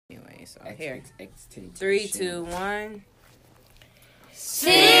Anyway, so here. X10. 3, 2, 1.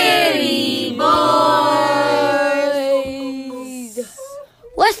 City Boys!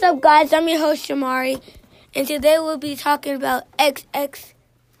 What's up, guys? I'm your host, Shamari, and today we'll be talking about XX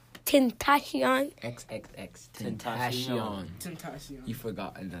Tentacion. XXX Tentacion. Tentacion. You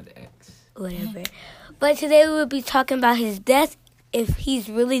forgot another X. Whatever. But today we'll be talking about his death, if he's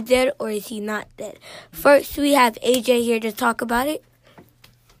really dead or is he not dead. First, we have AJ here to talk about it.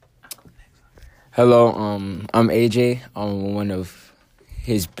 Hello, I'm AJ. I'm one of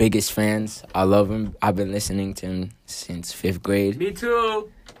his biggest fans. I love him. I've been listening to him since 5th grade. Me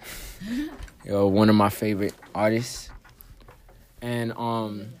too. One of my favorite artists. And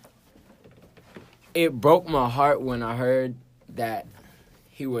it broke my heart when I heard that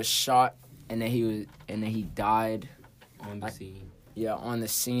he was shot and then he died On the scene. Yeah, on the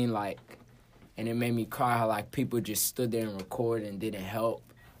scene, and it made me cry how people just stood there and recorded and didn't help.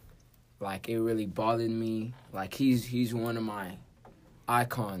 It really bothered me. He's one of my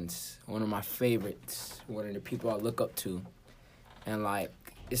icons, one of my favorites, one of the people I look up to. And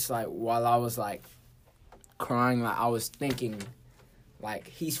it's while I was crying, I was thinking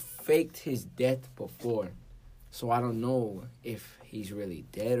he's faked his death before. So I don't know if he's really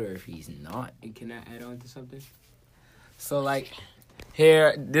dead or if he's not. And can I add on to something? So,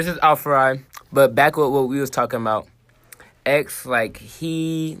 here, this is Alfarai, but back with what we was talking about. X,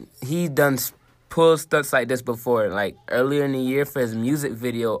 he done pull stunts like this before. Earlier in the year for his music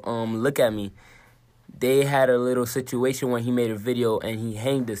video, Look At Me, they had a little situation where he made a video and he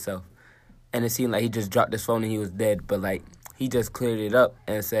hanged himself. And it seemed like he just dropped his phone and he was dead. But, he just cleared it up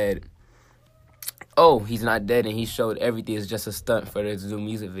and said, oh, he's not dead, and he showed everything. It's just a stunt for this new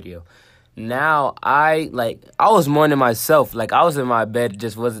music video. Now, I was mourning myself. I was in my bed,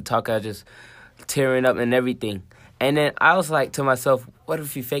 just wasn't talking, I was just tearing up and everything. And then I was to myself, what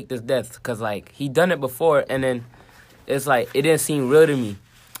if he faked his death? Because, he done it before, and then it's it didn't seem real to me.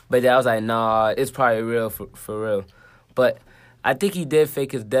 But then I was nah, it's probably real for real. But I think he did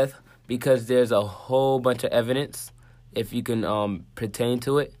fake his death because there's a whole bunch of evidence, if you can pertain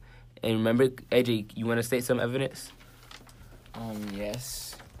to it. And remember, AJ, you want to state some evidence?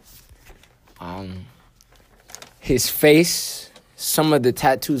 Yes. His face, some of the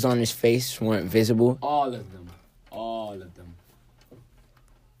tattoos on his face weren't visible. All of them.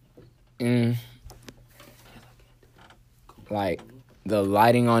 The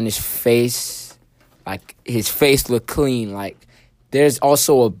lighting on his face, his face looked clean. There's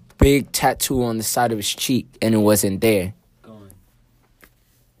also a big tattoo on the side of his cheek, and it wasn't there. Gone.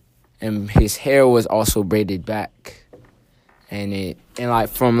 And his hair was also braided back. And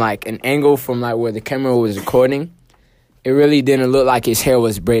from an angle from where the camera was recording, it really didn't look like his hair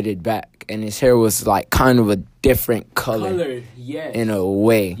was braided back. And his hair was kind of a different color. Colored, yes. In a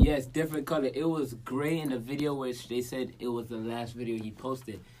way. Yes, different color. It was gray in the video, which they said it was the last video he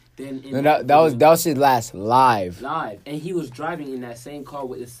posted. Then that was his last live. And he was driving in that same car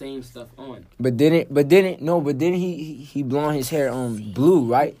with the same stuff on. But didn't he blonde his hair blue,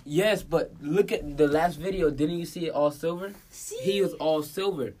 right? Yes, but look at the last video. Didn't you see it all silver? He was all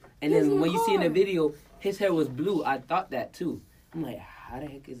silver. And then when you see in the video, his hair was blue. I thought that too. I'm how the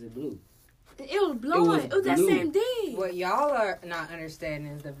heck is it blue? It was blowing. It was that same day. What y'all are not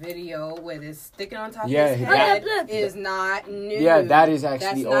understanding is the video where it's sticking on top of Yeah, his that- head is not new. Yeah, that is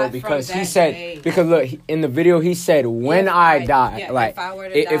actually That's old not because from he that said day. because look in the video he said when I die, if I were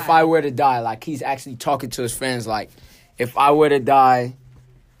to if die. I were to die, he's actually talking to his friends if I were to die,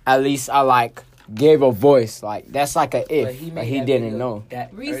 at least I gave a voice that's a if, but he didn't know.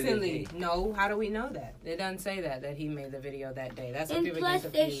 Recently, no. How do we know that? It doesn't say that he made the video that day. That's what And people plus,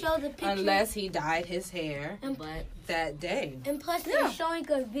 get they confused. show the picture. Unless he dyed his hair that day. And plus, they're showing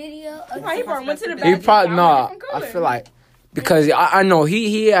a video of Right, he probably went to the He bathroom. probably found a different I color. feel because I know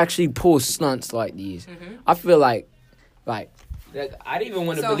he actually pulls stunts like these. Mm-hmm. I feel like I didn't even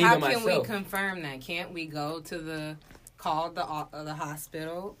want to So believe how it can myself. we confirm that? Can't we go to call the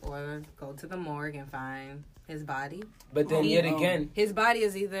hospital or go to the morgue and find his body? But then yet again, His body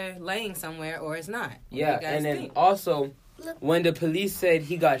is either laying somewhere or it's not. What do yeah, you guys and then think? also when the police said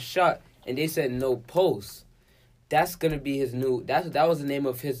he got shot and they said no pulse, that's gonna be his new. That was the name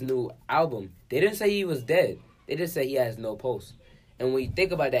of his new album. They didn't say he was dead. They just said he has no pulse. And when you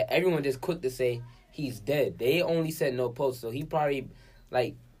think about that, everyone just quick to say he's dead. They only said no pulse, so he probably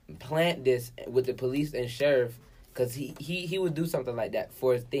planned this with the police and sheriff, because he would do something like that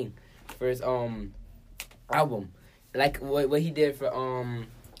for his thing, for his album, like what he did for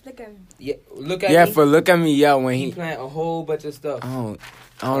Look at him. Yeah, look at Yeah, me. for Look At Me, yeah, when He he... planned a whole bunch of stuff. I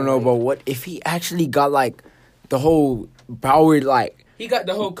don't know, but what if he actually got, like, the whole Broward, like... He got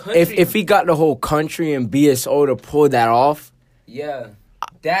the whole country. if he got the whole country and BSO to pull that off, yeah,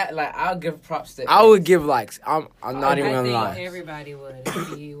 that like I'll give props to. I would give like I'm not even I gonna think lie. everybody would. If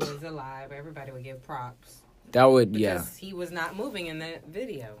he was alive, everybody would give props. That would Because he was not moving in that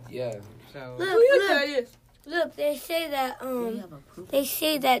video. Yeah. So Look, they say that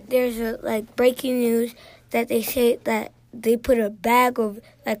there's a like breaking news that they say that they put a bag of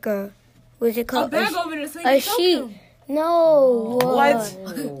like a what's it called? over there so A sheet. No. What?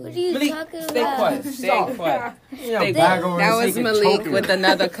 What are you Malik, talking stay about? quiet. Stay quiet. Stay that quiet. was Malik with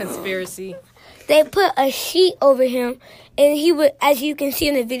another conspiracy. They put a sheet over him, and he would, as you can see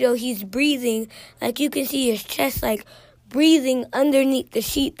in the video, he's breathing. Like you can see his chest, like breathing underneath the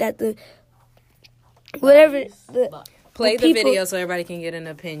sheet that the whatever the. Play The the people- video so everybody can get an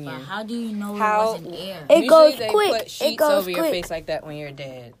opinion. But how do you know How- it wasn't air? It goes Usually they quick. put It sheets goes over your quick. face like that when you're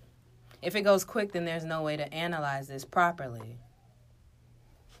dead. If it goes quick, then there's no way to analyze this properly.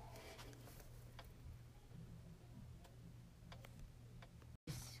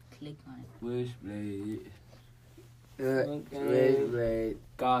 Click on it. Wishblade. Wait.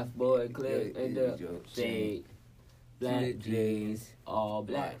 Goth boy, click Yeah, in yeah, the joke. shade. Black jeans, all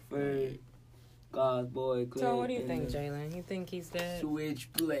black fur. Goth boy, click. So what do you in think, the Jalen? You think he's dead?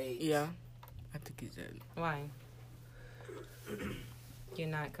 Switchblade. Yeah, I think he's dead. Why? You're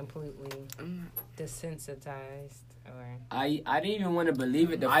not completely desensitized, or I didn't even want to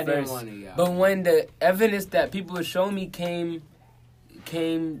believe it I didn't first. want to. Yeah. But when the evidence that people would show me came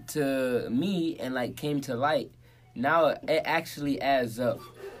to me and like came to light, now it actually adds up.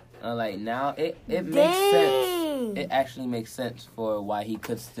 Like now it makes sense. It actually makes sense for why he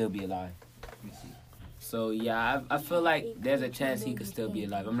could still be alive. So yeah, I feel like there's a chance he could still be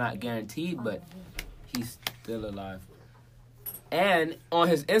alive. I'm not guaranteed, but he's still alive. And on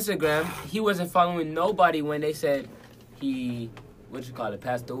his Instagram, he wasn't following nobody when they said he,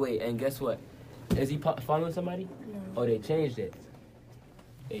 passed away. And guess what? Is he following somebody? No. Oh, they changed it.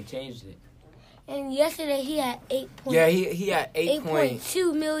 They changed it. And yesterday he had 8.2 Yeah, he had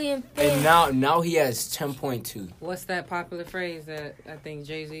 8.2, million fans. and now he has 10.2. what's that popular phrase that I think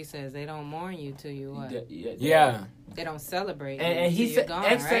Jay-Z says? They don't mourn you till you what? Yeah. They don't celebrate you And he till said, you're gone,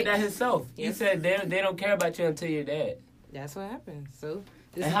 X right? said that himself. He Yes. said they don't care about you until you're dead. That's what happens. So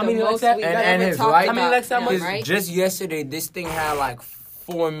this And is how the many most likes that- we've and ever his talked like- about How many likes that him, was? right? Just yesterday, this thing had like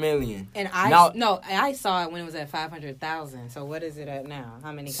 4 million. And Now- I saw it when it was at 500,000. So what is it at now?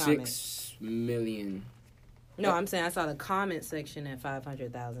 How many comments? 6 million. No, I'm saying I saw the comment section at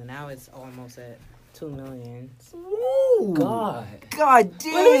 500,000. Now it's almost at 2 million. Ooh. God. God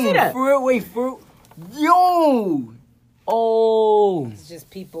damn. Where is it at? For real, wait, for yo. Oh. It's just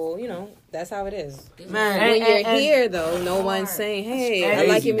people, that's how it is. Man. When you're and- here, though, no one's saying, hey, And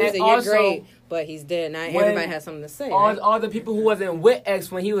I like your and music, also, you're great. But he's dead. Not when everybody has something to say. Right? all the people who wasn't with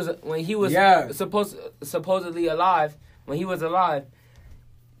X when he was Yeah. supposedly alive, when he was alive,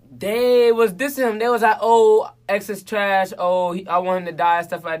 they was dissing him. They was like, "Oh, X is trash. Oh, I want him to die."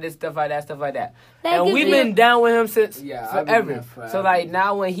 Stuff like this, stuff like that, stuff like that. That And gives we've me been down with him since Yeah, I've been forever. there forever. So like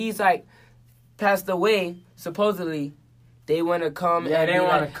now when he's like passed away, supposedly. They want to come Yeah, and they be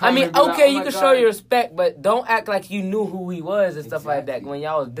wanna like, come I mean, and be like, okay, "Oh you my can God." show your respect, but don't act like you knew who he was and stuff like that Exactly. when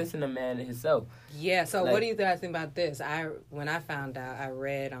y'all was dissing the man himself. Yeah, so Like- what do you guys think about this? When I found out, I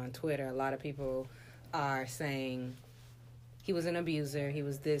read on Twitter, a lot of people are saying he was an abuser, he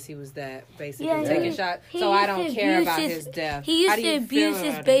was this, he was that, basically Yeah, taking he- shots. he So I used don't to care abuse about his- his death. He How used do to you abuse feel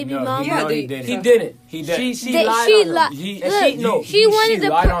his about baby it? mama. Yeah, he didn't. He didn't. He did. She They- lied she on him. li- He- Look, she she wanted to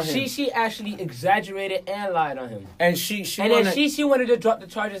lied put- on him. She actually exaggerated and lied on him. And she And wanna, then she wanted to drop the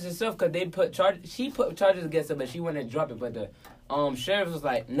charges herself because they put she put charges against her, but she wanted to drop it. But the sheriff was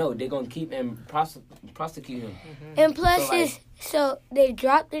like, no, they're gonna keep and prosecute him. And plus, So, like- so they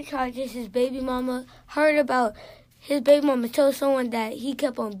dropped the charges. His baby mama heard about. His baby mama told someone that he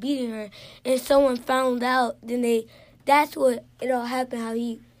kept on beating her, and someone found out. Then that's what it all happened. How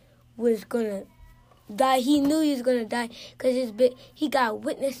he was gonna die. He knew he was gonna die because he got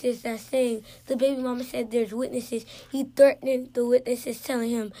witnesses that saying the baby mama said there's witnesses. He threatened the witnesses, telling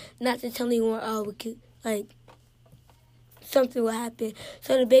him not to tell anyone. Oh, we could, like something will happen.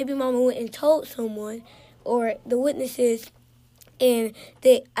 So the baby mama went and told someone, or the witnesses. And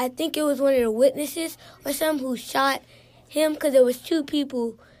I think it was one of the witnesses or something who shot him because there was two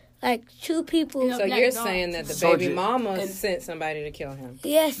people. So Black you're dogs. saying that the So baby ju- mama sent somebody to kill him?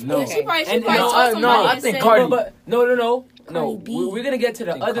 Yes. No. yes. She probably And- told no, somebody I and think said- Cardi- But no. Cardi B. We're gonna get to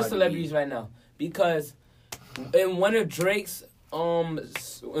the think other Cardi B. celebrities right now because in one of Drake's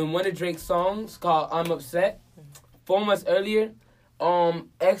songs called "I'm Upset," 4 months earlier,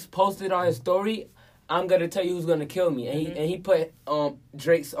 X posted on his story, I'm gonna tell you who's gonna kill me, and he put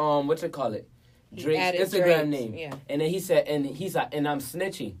Drake's Drake's added Instagram Drake's, name, yeah. And then he said, and he's like, and I'm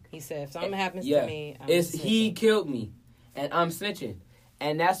snitching. He said, if something happens Yeah, to me, I'm it's snitching. he killed me, and I'm snitching.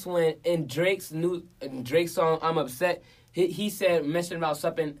 And that's when in Drake's song, I'm upset. He said mentioned about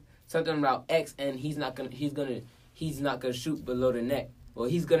something about X, and he's not gonna shoot below the neck. Well,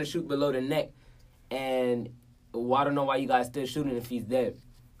 he's gonna shoot below the neck, and I don't know why you guys still shooting if he's dead.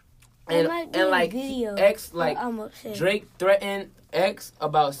 It might be And a like video, X, but like I'm upset. Drake threatened X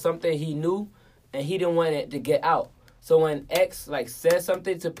about something he knew, and he didn't want it to get out. So when X like said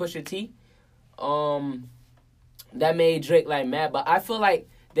something to Pusha T, that made Drake like mad. But I feel like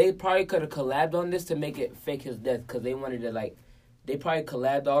they probably could have collabed on this to make it fake his death, because they wanted to like, they probably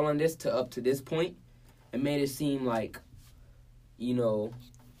collabed all on this to up to this point and made it seem like, you know,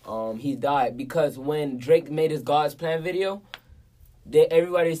 he died. Because when Drake made his God's Plan video,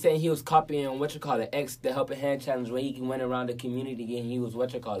 everybody's saying he was copying X, the Helping Hand Challenge, where he went around the community and he was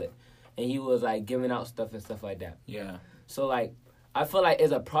and he was like giving out stuff and stuff like that. Yeah. So like, I feel like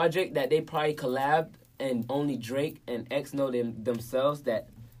it's a project that they probably collabed, and only Drake and X know themselves that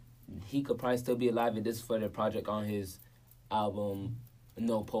he could probably still be alive, and this is for the project on his album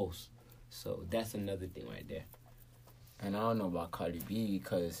No Pulse. So that's another thing right there. And I don't know about Cardi B,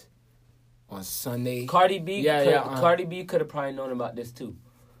 because on Sunday, Cardi B could have probably known about this too.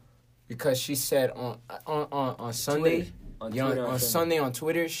 because she said on Sunday, on Sunday on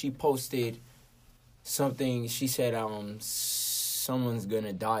Twitter, she posted something. She said someone's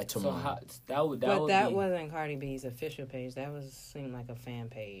gonna die tomorrow. So That wasn't Cardi B's official page. That seemed like a fan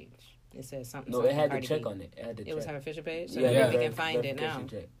page. It said something. No, it had Cardi to check B. on it. It was her official page, so Yeah, maybe we can find it now.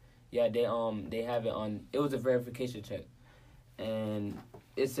 check. Yeah, they have it on. It was a verification check, and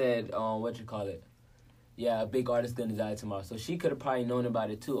it said Yeah, a big artist gonna die tomorrow. So she could have probably known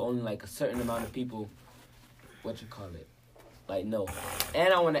about it too. Only like a certain amount of people. Like no.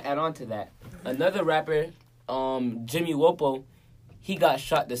 And I want to add on to that. Another rapper, Jimmy Wopo, he got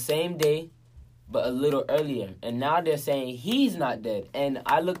shot the same day, but a little earlier. And now they're saying he's not dead. And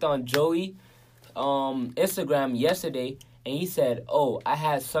I looked on Joey Instagram yesterday, and he said, oh, I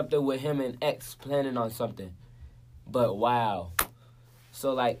had something with him and X planning on something. But wow.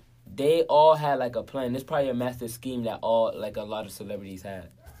 So like, they all had like a plan. This probably a master scheme that a lot of celebrities had.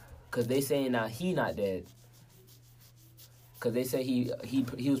 Because they saying now he not dead. Because they say he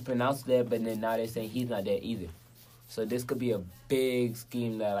was pronounced dead, but then now they're saying he's not dead either. So this could be a big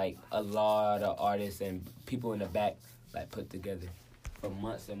scheme that like a lot of artists and people in the back like put together for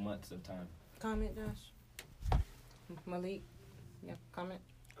months and months of time. Comment, Josh. Malik, yeah, comment.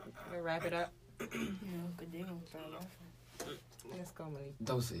 We'll wrap it up. Let's go, Malik.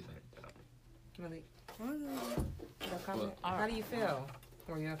 Don't say that. Malik. Your comment. How do you feel?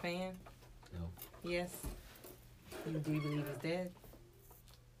 Were you a fan? No. Yes. Do you believe he's dead?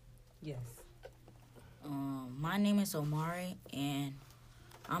 Yes. My name is Omari, and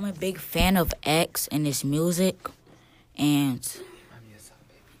I'm a big fan of X and his music. And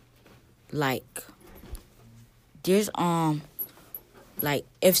like, there's like,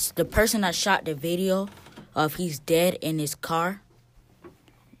 if the person that shot the video of he's dead in his car,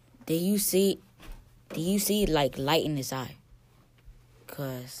 do you see like light in his eye?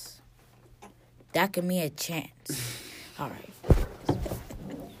 'Cause that could mean a chance. All right.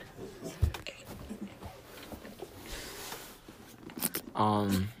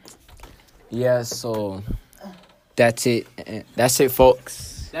 Yeah, so that's it. That's it,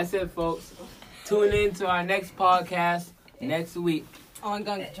 folks. That's it, folks. Tune in to our next podcast next week On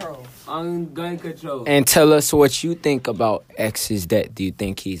gun control. on gun control. And tell us what you think about X's death. Do you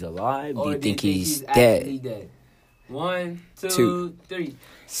think he's alive? Or Do you think he's actually dead? dead? 1, 2, Two. 3.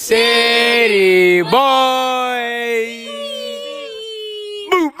 City boy.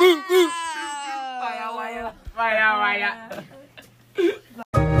 Boo, boo, boo. Fire, fire, fire, fire.